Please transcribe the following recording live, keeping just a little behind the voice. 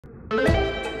Hi,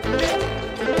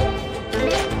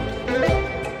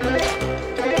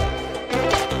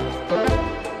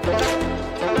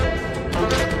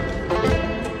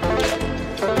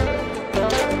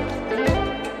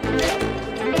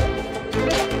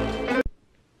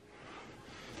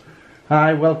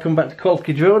 welcome back to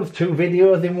Kolsky Drones. 2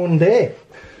 videos in one day.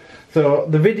 So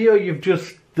the video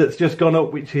that's just gone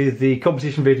up, which is the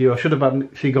competition video, should have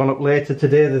actually gone up later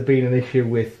today. There's been an issue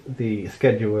with the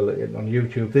schedule on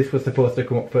YouTube. This was supposed to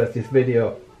come up first, this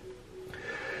video.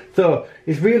 So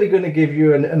it's really going to give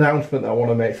you an announcement that I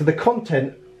want to make. So the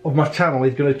content of my channel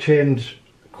is going to change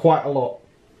quite a lot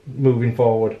moving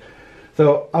forward.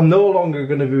 So I'm no longer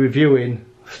going to be reviewing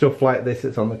stuff like this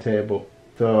that's on the table.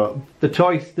 So the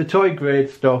toy grade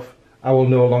stuff I will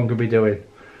no longer be doing.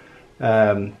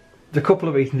 There's a couple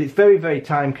of reasons. It's very, very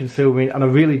time consuming, and I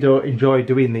really don't enjoy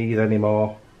doing these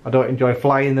anymore. I don't enjoy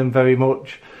flying them very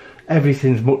much.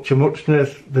 Everything's much a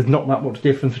muchness. There's not that much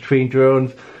difference between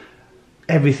drones.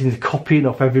 Everything's copying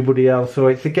off everybody else, so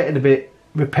it's getting a bit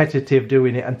repetitive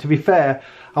doing it. And to be fair,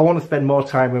 I want to spend more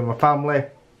time with my family.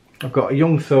 I've got a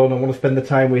young son, I want to spend the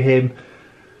time with him.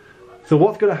 So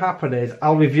what's going to happen is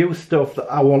I'll review stuff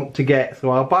that I want to get.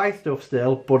 So I'll buy stuff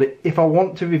still, but if I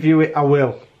want to review it, I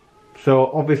will.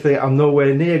 So obviously I'm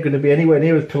nowhere near going to be anywhere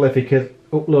near as prolific as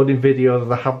uploading videos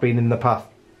as I have been in the past.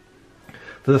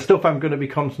 So the stuff I'm going to be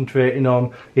concentrating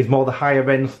on is more the higher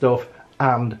end stuff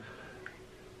and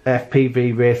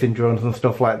FPV racing drones and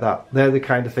stuff like that. They're the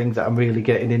kind of things that I'm really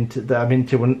getting into, that I'm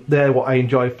into, and they're what I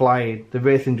enjoy flying. The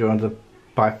racing drones are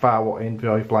by far what I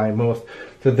enjoy flying most.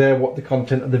 So they're what the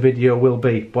content of the video will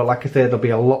be. But like I said, there'll be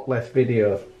a lot less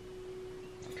videos.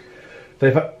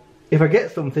 So if I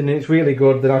get something and it's really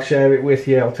good, then I'll share it with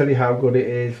you. I'll tell you how good it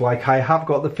is. Like I have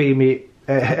got the Fimi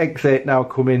X8 now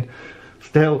coming.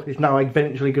 Still, it's now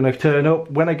eventually going to turn up.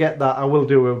 When I get that, I will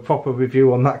do a proper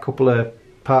review on that, couple of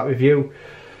part review.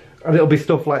 And it'll be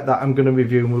stuff like that I'm going to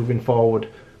review moving forward,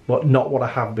 but not what I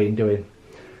have been doing.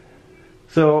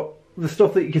 So the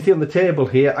stuff that you can see on the table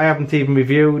here, I haven't even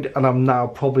reviewed, and I'm now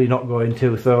probably not going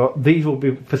to. So these will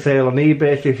be for sale on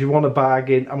eBay. So if you want to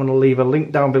bargain, I'm going to leave a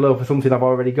link down below for something I've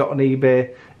already got on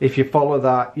eBay. If you follow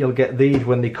that, you'll get these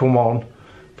when they come on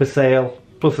for sale.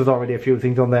 Plus there's already a few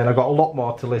things on there, and I've got a lot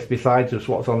more to list besides just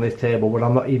what's on this table, but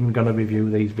I'm not even going to review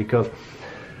these because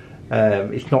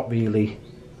it's not really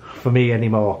for me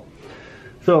anymore.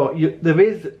 So there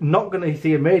is not going to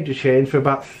see a major change for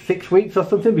about 6 weeks or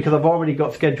something, because I've already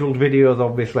got scheduled videos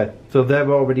obviously. So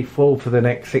they're already full for the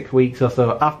next 6 weeks or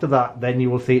so. After that, then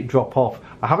you will see it drop off.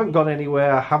 I haven't gone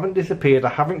anywhere, I haven't disappeared, I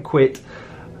haven't quit.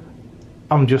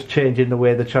 I'm just changing the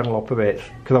way the channel operates,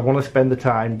 because I want to spend the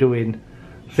time doing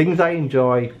things I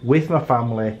enjoy with my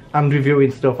family and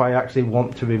reviewing stuff I actually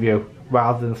want to review,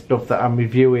 rather than stuff that I'm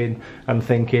reviewing and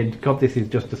thinking, God, this is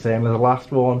just the same as the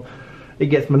last one. It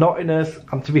gets monotonous,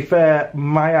 and to be fair,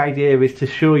 my idea is to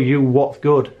show you what's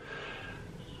good.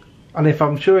 And if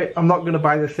I'm sure I'm not going to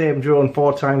buy the same drone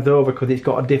 4 times over because it's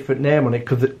got a different name on it,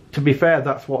 because to be fair,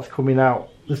 that's what's coming out.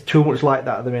 There's too much like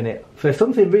that at the minute. So if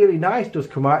something really nice does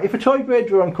come out, if a toy grade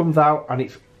drone comes out and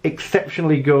it's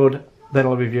exceptionally good, then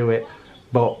I'll review it.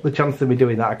 But the chances of me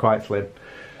doing that are quite slim.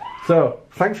 So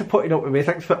thanks for putting up with me.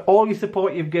 Thanks for all your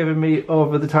support you've given me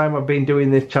over the time I've been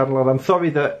doing this channel, and I'm sorry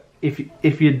that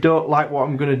if you don't like what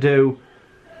I'm going to do,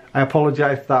 I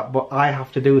apologise for that, but I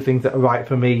have to do things that are right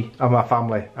for me and my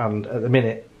family, and at the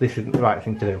minute this isn't the right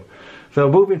thing to do. So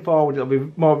moving forward, it'll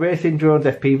be more racing drones,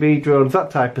 FPV drones, that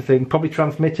type of thing, probably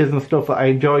transmitters and stuff that I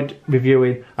enjoyed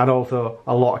reviewing, and also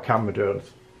a lot of camera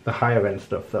drones, the higher end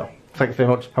stuff. So thanks very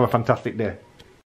much, have a fantastic day.